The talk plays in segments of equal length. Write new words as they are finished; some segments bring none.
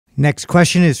Next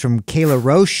question is from Kayla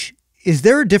Roche. Is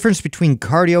there a difference between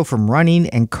cardio from running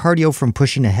and cardio from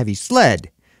pushing a heavy sled?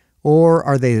 Or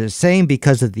are they the same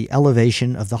because of the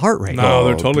elevation of the heart rate? No,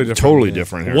 they're totally different. Totally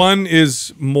different here. One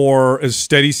is more a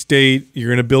steady state. You're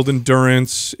going to build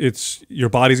endurance. Your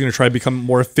body's going to try to become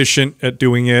more efficient at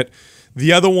doing it.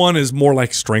 The other one is more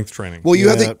like strength training. Well,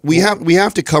 we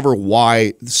have to cover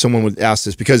why someone would ask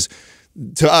this, because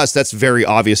to us that's very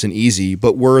obvious and easy.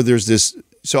 But where there's this,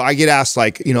 so I get asked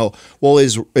like, well,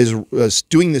 is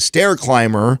doing the stair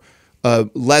climber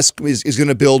less is going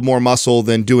to build more muscle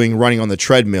than doing running on the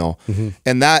treadmill,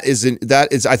 and that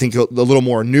is I think a little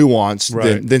more nuanced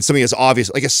than something that's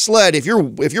obvious. Like a sled, if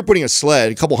you're putting a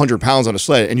sled, a couple 100 pounds on a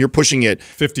sled, and you're pushing it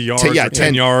 50 yards, or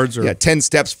 10 yards, or 10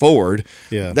 steps forward,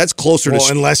 that's closer to.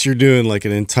 Unless you're doing like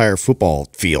an entire football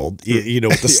field,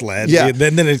 with the sled,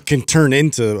 then it can turn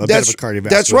into a bit of a cardiovascular.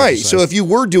 That's right. exercise. So if you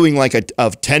were doing like a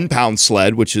 10-pound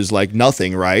sled, which is like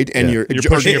nothing, right, and you're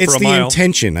pushing it for a mile. It's the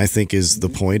intention, I think, is the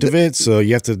point of it. So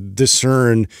you have to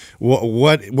discern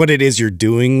what it is you're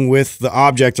doing with the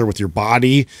object or with your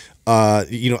body.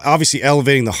 Obviously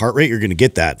elevating the heart rate, you're going to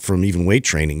get that from even weight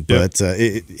training, but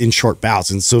in short bouts.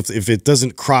 And so if it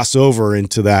doesn't cross over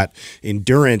into that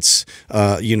endurance,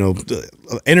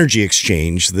 energy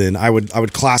exchange, then I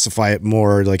would classify it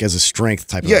more like as a strength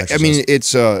type of exercise. I mean,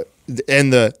 it's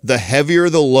and the heavier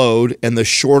the load and the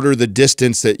shorter the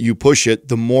distance that you push it,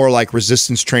 the more like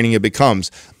resistance training it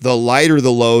becomes. The lighter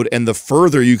the load and the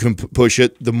further you can push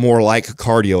it, the more like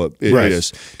cardio it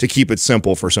is, to keep it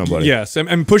simple for somebody. Yes,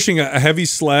 I'm pushing a heavy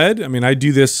sled. I mean, I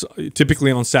do this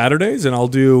typically on Saturdays, and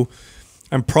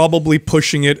I'm probably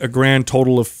pushing it a grand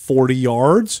total of 40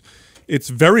 yards. It's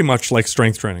very much like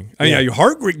strength training. Your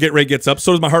heart rate gets up.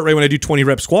 So does my heart rate when I do 20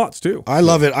 rep squats too. I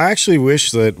love it. I actually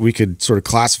wish that we could sort of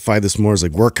classify this more as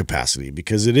like work capacity,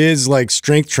 because it is like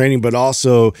strength training, but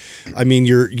also, I mean,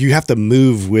 you have to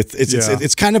move with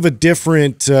it's kind of a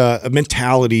different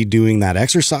mentality doing that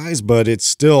exercise, but it's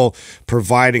still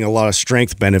providing a lot of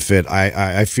strength benefit.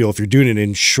 I feel if you're doing it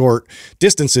in short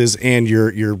distances and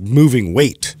you're moving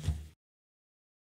weight.